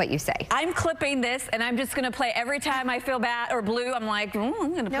what you say. I'm clipping this, and I'm just going to play every time I feel bad or blue. I'm like, I'm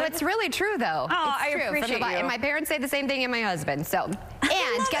going to play. No, it's really true, though. Oh, it's true. I appreciate you. And my parents say the same thing, and my husband. So,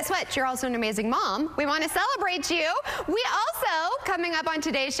 and guess what? You're also an amazing mom. We want to celebrate you. We also, coming up on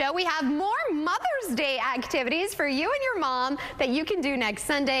today's show, we have more Mother's Day activities for you and your mom that you can do next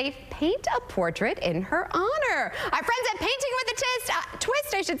Sunday. Paint a portrait in her honor. Our friends at Painting with a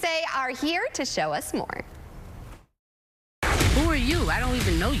Twist, I should say, are here to show us more. Who are you? I don't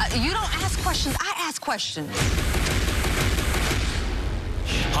even know you. You don't ask questions. I ask questions.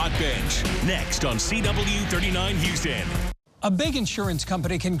 Hot Bench, next on CW39 Houston. A big insurance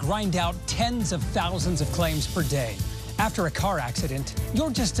company can grind out tens of thousands of claims per day. After a car accident,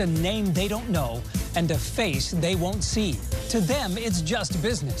 you're just a name they don't know and a face they won't see. To them, it's just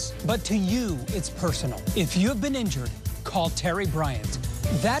business, but to you, it's personal. If you've been injured, call Terry Bryant.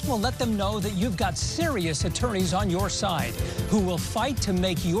 That will let them know that you've got serious attorneys on your side who will fight to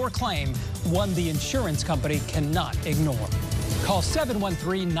make your claim one the insurance company cannot ignore. Call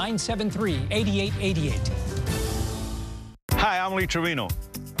 713-973-8888. Hi, I'm Lee Trevino.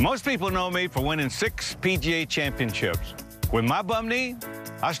 Most people know me for winning 6 PGA championships. With my bum knee,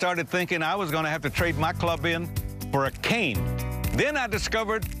 I started thinking I was going to have to trade my club in for a cane. Then I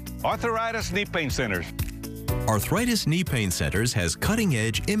discovered Arthritis Knee Pain Centers. Arthritis Knee Pain Centers has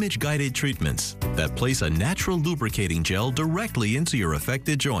cutting-edge image-guided treatments that place a natural lubricating gel directly into your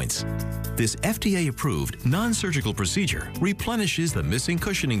affected joints. This FDA-approved, non-surgical procedure replenishes the missing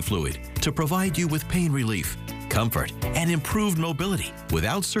cushioning fluid to provide you with pain relief, comfort, and improved mobility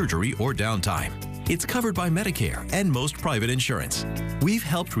without surgery or downtime. It's covered by Medicare and most private insurance. We've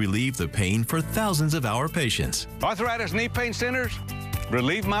helped relieve the pain for thousands of our patients. Arthritis Knee Pain Centers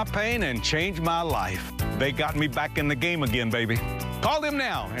relieve my pain and change my life. They got me back in the game again, baby. Call them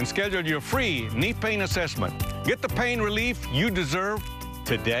now and schedule your free knee pain assessment. Get the pain relief you deserve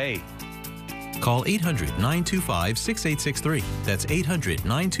today. Call 800-925-6863. That's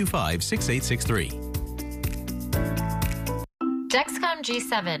 800-925-6863. Dexcom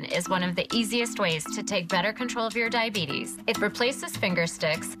G7 is one of the easiest ways to take better control of your diabetes. It replaces finger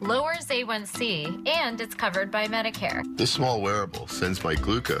sticks, lowers A1C, and it's covered by Medicare. This small wearable sends my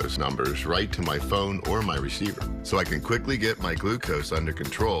glucose numbers right to my phone or my receiver, so I can quickly get my glucose under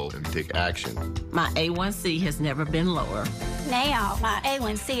control and take action. My A1C has never been lower. Now, my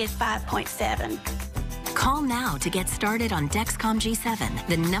A1C is 5.7. Call now to get started on Dexcom G7,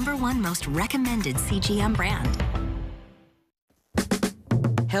 the #1 most recommended CGM brand.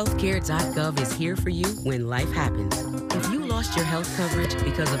 Healthcare.gov is here for you when life happens. If you lost your health coverage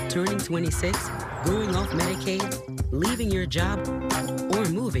because of turning 26, going off Medicaid, leaving your job, or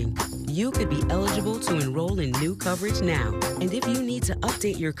moving, you could be eligible to enroll in new coverage now. And if you need to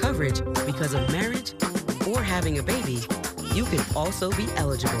update your coverage because of marriage or having a baby, You can also be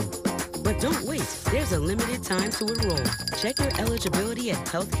eligible. But don't wait. There's a limited time to enroll. Check your eligibility at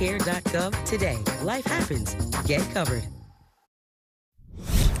healthcare.gov today. Life happens. Get covered.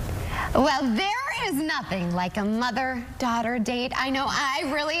 Well, there is nothing like a mother-daughter date. I know I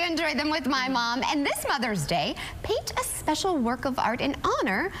really enjoyed them with my mom. And this Mother's Day, paint a special work of art in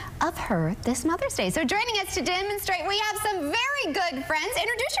honor of her this Mother's Day. So joining us to demonstrate, we have some very good friends.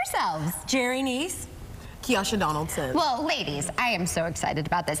 Introduce yourselves. Jerry Neese. Kiasha Donaldson. Well, ladies, I am so excited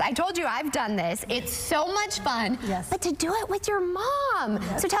about this. I told you I've done this. It's so much fun. Yes. But to do it with your mom.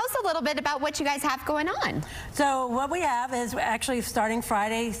 Yes. So tell us a little bit about what you guys have going on. So what we have is actually starting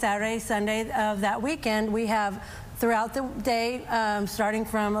Friday, Saturday, Sunday of that weekend, we have throughout the day, starting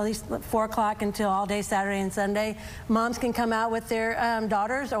from at least 4 o'clock until all day Saturday and Sunday. Moms can come out with their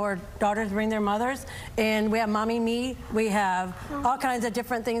daughters, or daughters bring their mothers. And we have Mommy Me. We have all kinds of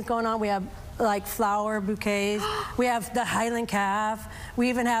different things going on. We have like flower bouquets. We have the Highland Calf. We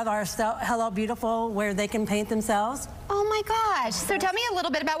even have our Hello Beautiful, where they can paint themselves. Oh my gosh. So tell me a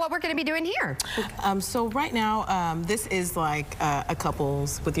little bit about what we're going to be doing here. So right now, this is like a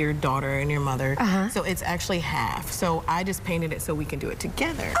couples with your daughter and your mother. So it's actually half. So I just painted it so we can do it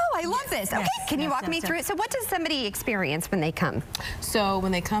together. Oh, I love this. Okay, can you walk me through it? So what does somebody experience when they come? So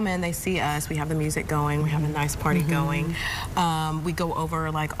when they come in, they see us. We have the music going. We have a nice party going. We go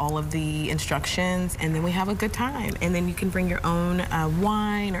over like all of the instructions, and then we have a good time. And then you can bring your own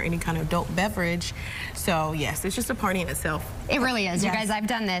wine or any kind of adult beverage. So yes, it's just a party in itself. It really is. You guys, I've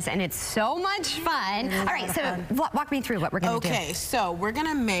done this, and it's so much fun. All right, so walk me through what we're going to do. Okay, so we're going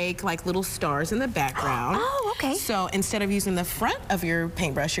to make like little stars in the background. Oh, okay. So instead of using the front of your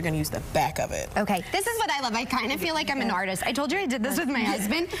paintbrush, you're going to use the back of it. Okay, this is what I love. I kind of feel like I'm an artist. I told you I did this with my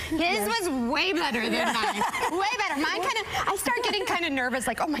husband. His was way better than mine. Way better. Mine kind of, I start getting kind of nervous,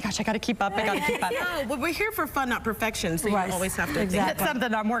 like, oh my gosh, I got to keep up. I got to keep up. No, but we're here for fun, not perfection. So you always have to. That's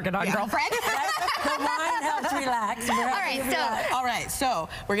something I'm working on, girlfriend. The wine helps relax. All right, so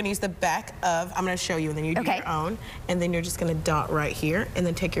we're going to use the back of, I'm going to show you, and then you do your own, and then you're just going to dot right here, and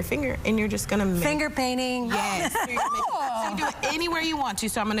then take your finger, and you're just going to make... Finger painting. Yes. So you do it anywhere you want to,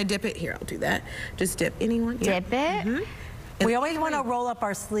 so I'm going to dip it. Here, I'll do that. Just dip anyone. Dip it. We always want to roll up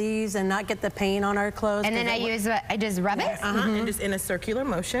our sleeves and not get the paint on our clothes. And then I just rub it? And just in a circular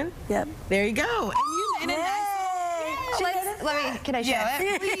motion. Yep. There you go. And you made it nice. Can I show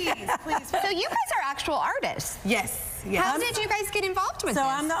it? Please. So you guys are actual artists. Yes. How did you guys get involved with this? So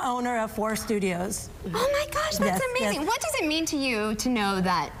I'm the owner of 4 studios. Oh my gosh, that's amazing. What does it mean to you to know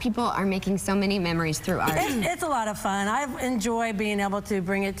that people are making so many memories through art? It's a lot of fun. I enjoy being able to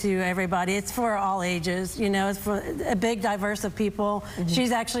bring it to everybody. It's for all ages, you know, it's for a big diverse of people.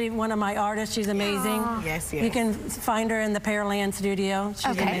 She's actually one of my artists. She's amazing. Yes. You can find her in the Pearland studio.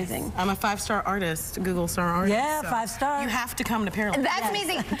 She's amazing. I'm a 5-star artist, Google star artist. Yeah, 5-star. You have to come to Pearland. That's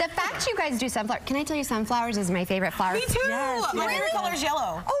amazing. The fact you guys do sunflowers, can I tell you sunflowers is my favorite flower? Me too. Yes, my favorite color is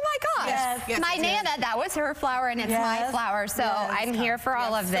yellow. Oh my gosh. Yes, my Nana, that was her flower, and it's my flower. So I'm here for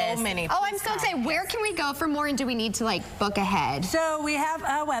all of this. So many. Oh, I'm so excited. Where can we go for more, and do we need to like book ahead? So we have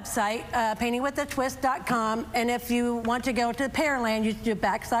a website, paintingwithatwist.com, and if you want to go to Pearland, you do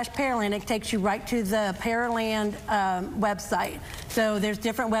 /Pearland. It takes you right to the Pearland website. So there's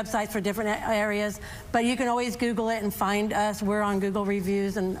different websites for different areas, but you can always Google it and find us. We're on Google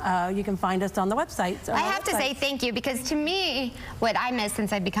reviews, and you can find us on the website. So I have to say thank you, because to me, what I miss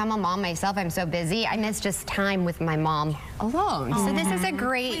since I've become a mom myself, I'm so busy, I miss just time with my mom alone. So this is a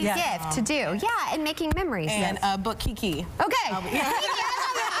great gift to do. Yeah, and making memories. And book Kiki. Okay. I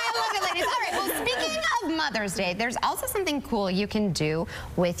love it, ladies. All right, well, speaking of Mother's Day, there's also something cool you can do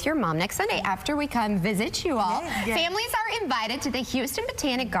with your mom next Sunday after we come visit you all. Families are invited to the Houston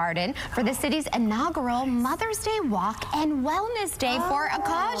Botanic Garden for the city's inaugural Mother's Day Walk and Wellness Day for a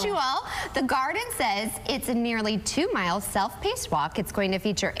cause, you all. The garden says it's a nearly 2-mile self-paced walk. It's going to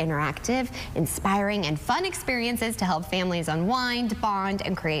feature interactive, inspiring, and fun experiences to help families unwind, bond,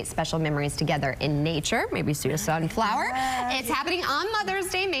 and create special memories together in nature. Maybe see a sunflower. It's happening on Mother's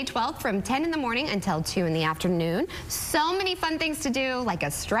Day, May 12th, from 10 in the morning until 2 in the afternoon. So many fun things to do, like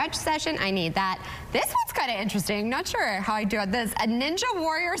a stretch session. I need that. This one's kind of interesting. Not sure how I do this. A Ninja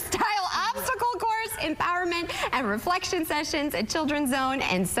Warrior style obstacle course, empowerment and reflection sessions, a children's zone,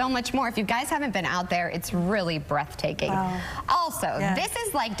 and so much more. If you guys haven't been out there, it's really breathtaking. Also, this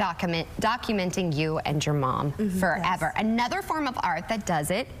is like documenting you and your mom forever. Another form of art that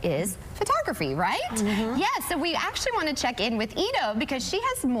does it is photography, right? Yeah, so we actually want to check in with Ito, because she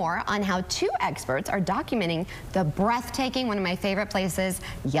has more on how 2 experts are documenting the breathtaking, one of my favorite places,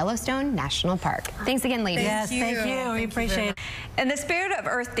 Yellowstone National Park. Thanks again, ladies. Yes, thank you. We appreciate it. In the spirit of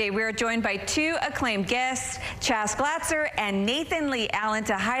Earth Day, we are joined by two acclaimed guests, Chaz Glatzer and Nathan Lee Allen,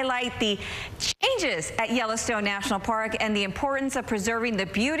 to highlight the changes at Yellowstone National Park and the importance of preserving the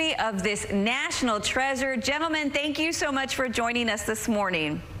beauty of this national treasure. Gentlemen, thank you so much for joining us this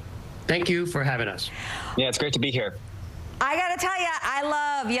morning. Thank you for having us. Yeah, it's great to be here. I got to tell you, I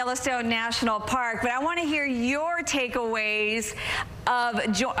love Yellowstone National Park, but I want to hear your takeaways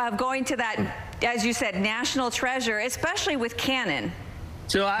of going to that, as you said, national treasure, especially with Canon.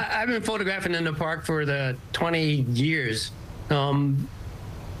 So I've been photographing in the park for the 20 years,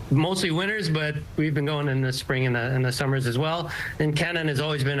 mostly winters, but we've been going in the spring and the summers as well. And Canon has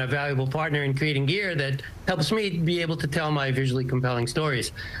always been a valuable partner in creating gear that helps me be able to tell my visually compelling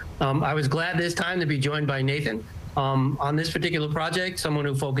stories. I was glad this time to be joined by Nathan on this particular project, someone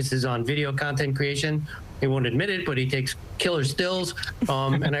who focuses on video content creation. He won't admit it, but he takes killer stills,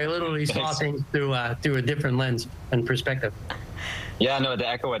 and I literally saw things through a different lens and perspective. Yeah, no, to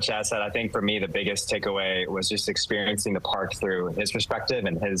echo what Chaz said, I think for me the biggest takeaway was just experiencing the park through his perspective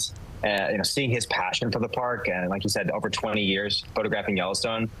and his, seeing his passion for the park. And like you said, over 20 years photographing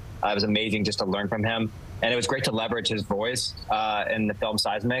Yellowstone, it was amazing just to learn from him. And it was great to leverage his voice in the film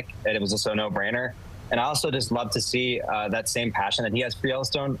Seismic, and it was just a no-brainer. And I also just love to see that same passion that he has for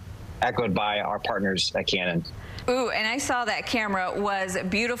Yellowstone echoed by our partners at Canon. Ooh, and I saw that camera was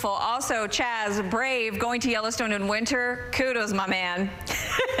beautiful. Also, Chaz, brave, going to Yellowstone in winter. Kudos, my man.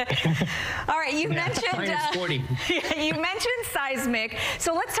 All right, you mentioned you mentioned Seismic.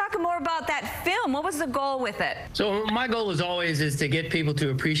 So let's talk more about that film. What was the goal with it? So my goal is always to get people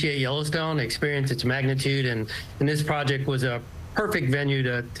to appreciate Yellowstone, experience its magnitude, and this project was a perfect venue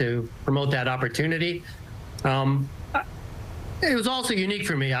to promote that opportunity. It was also unique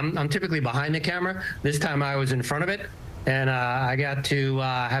for me. I'm typically behind the camera. This time I was in front of it, and I got to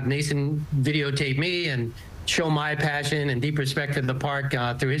have Nathan videotape me and show my passion and deep respect for the park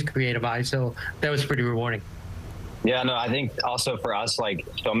through his creative eye. So that was pretty rewarding. Yeah, no, I think also for us, like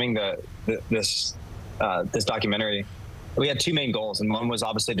filming this documentary, we had two main goals, and one was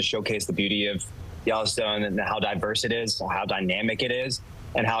obviously to showcase the beauty of Yellowstone and how diverse it is, how dynamic it is,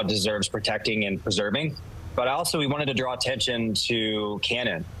 and how it deserves protecting and preserving. But also we wanted to draw attention to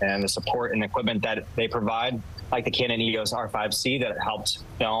Canon and the support and equipment that they provide, like the Canon EOS R5C that helped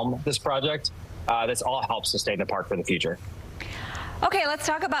film this project. This all helps sustain the park for the future. Okay, let's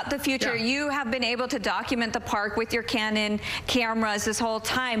talk about the future. Yeah. You have been able to document the park with your Canon cameras this whole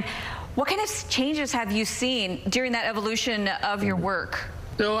time. What kind of changes have you seen during that evolution of your work?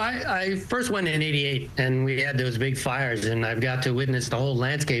 So I first went in '88, and we had those big fires, and I've got to witness the whole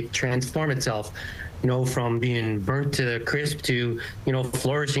landscape transform itself. From being burnt to crisp to,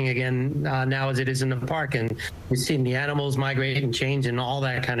 flourishing again now as it is in the park. And we've seen the animals migrate and change and all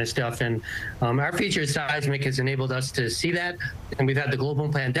that kind of stuff. And our feature Seismic has enabled us to see that. And we've had the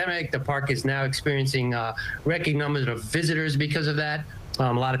global pandemic. The park is now experiencing record numbers of visitors because of that.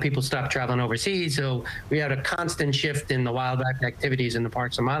 A lot of people stopped traveling overseas. So we had a constant shift in the wildlife activities in the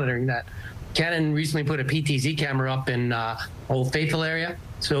park. So monitoring that. Canon recently put a PTZ camera up in Old Faithful area,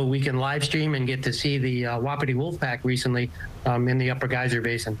 so we can live stream and get to see the Wapiti wolf pack recently in the Upper Geyser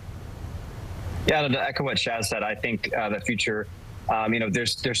Basin. Yeah, to echo what Chaz said, I think the future,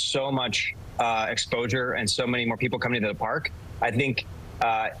 there's so much exposure and so many more people coming to the park. I think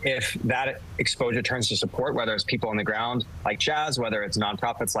if that exposure turns to support, whether it's people on the ground like Chaz, whether it's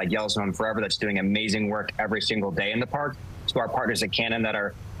nonprofits like Yellowstone Forever that's doing amazing work every single day in the park, to our partners at Canon that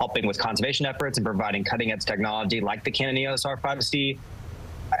are helping with conservation efforts and providing cutting-edge technology like the Canon EOS R5C,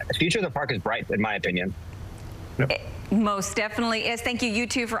 the future of the park is bright, in my opinion. It most definitely is. Thank you, you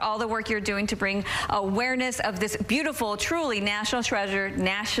two, for all the work you're doing to bring awareness of this beautiful, truly national treasure,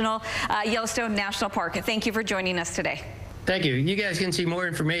 Yellowstone National Park. Thank you for joining us today. Thank you. You guys can see more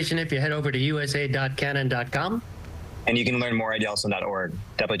information if you head over to usa.canon.com. And you can learn more at yellowstone.org.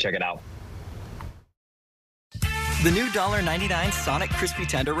 Definitely check it out. The new $1.99 Sonic Crispy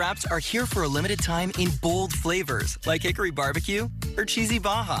Tender Wraps are here for a limited time in bold flavors like hickory barbecue or cheesy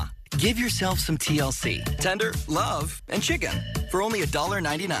Baja. Give yourself some TLC, tender, love, and chicken for only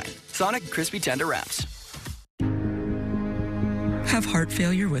 $1.99. Sonic Crispy Tender Wraps. Have heart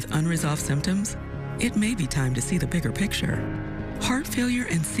failure with unresolved symptoms? It may be time to see the bigger picture. Heart failure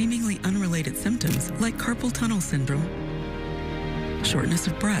and seemingly unrelated symptoms like carpal tunnel syndrome, shortness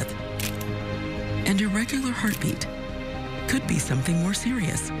of breath, and irregular heartbeat could be something more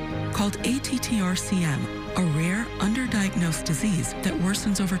serious, called ATTR-CM, a rare, underdiagnosed disease that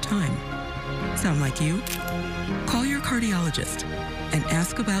worsens over time. Sound like you? Call your cardiologist and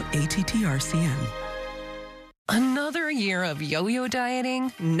ask about ATTR-CM. year of yo-yo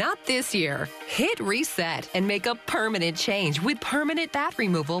dieting? Not this year. Hit reset and make a permanent change with permanent fat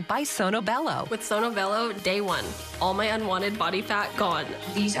removal by Sono Bello. With Sono Bello, day one, all my unwanted body fat gone.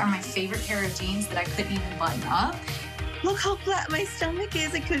 These are my favorite pair of jeans that I couldn't even button up. Look how flat my stomach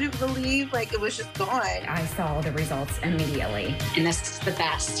is. I couldn't believe it was just gone. I saw the results immediately. And this is the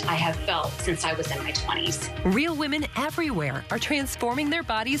best I have felt since I was in my 20s. Real women everywhere are transforming their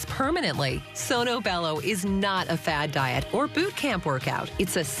bodies permanently. Sono Bello is not a fad diet or boot camp workout.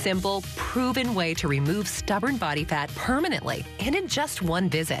 It's a simple, proven way to remove stubborn body fat permanently and in just one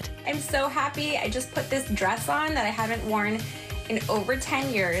visit. I'm so happy I just put this dress on that I haven't worn in over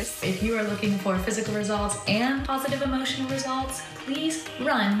 10 years. If you are looking for physical results and positive emotional results, please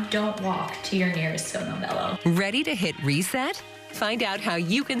run, don't walk to your nearest Sono Bello. Ready to hit reset? Find out how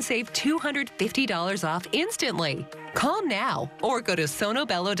you can save $250 off instantly. Call now or go to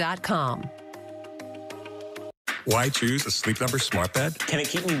sonobello.com. Why choose a Sleep Number smart bed? Can it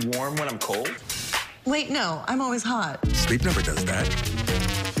keep me warm when I'm cold? Wait, no, I'm always hot. Sleep Number does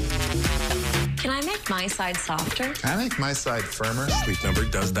that. Can I make my side softer? Can I make my side firmer? Sleep Number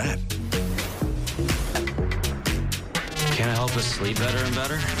does that. Can it help us sleep better and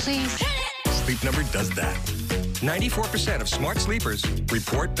better? Please. Sleep Number does that. 94% of smart sleepers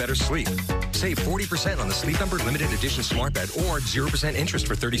report better sleep. Save 40% on the Sleep Number limited edition smart bed or 0% interest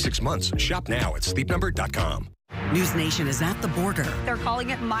for 36 months. Shop now at sleepnumber.com. News Nation is at the border. They're calling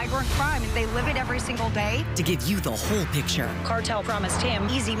it migrant crime. They live it every single day. To give you the whole picture. Cartel promised him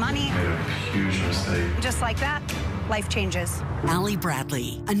easy money. Made a huge mistake. Just like that, life changes. Allie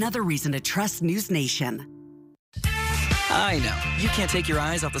Bradley, another reason to trust News Nation. I know, you can't take your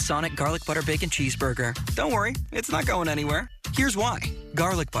eyes off the Sonic Garlic Butter Bacon Cheeseburger. Don't worry, it's not going anywhere. Here's why.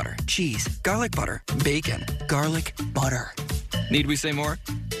 Garlic butter, cheese, garlic butter, bacon, garlic butter. Need we say more?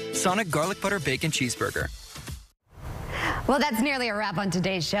 Sonic Garlic Butter Bacon Cheeseburger. Well, that's nearly a wrap on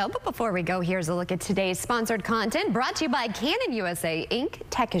today's show. But before we go, here's a look at today's sponsored content brought to you by Canon USA Inc.,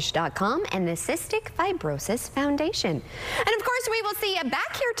 Techish.com, and the Cystic Fibrosis Foundation. And of course, we will see you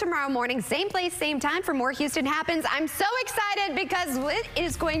back here tomorrow morning, same place, same time for more Houston Happens. I'm so excited because it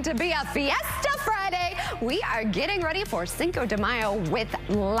is going to be a Fiesta Friday. We are getting ready for Cinco de Mayo with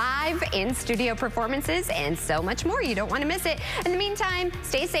live in-studio performances and so much more. You don't want to miss it. In the meantime,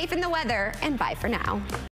 stay safe in the weather and bye for now.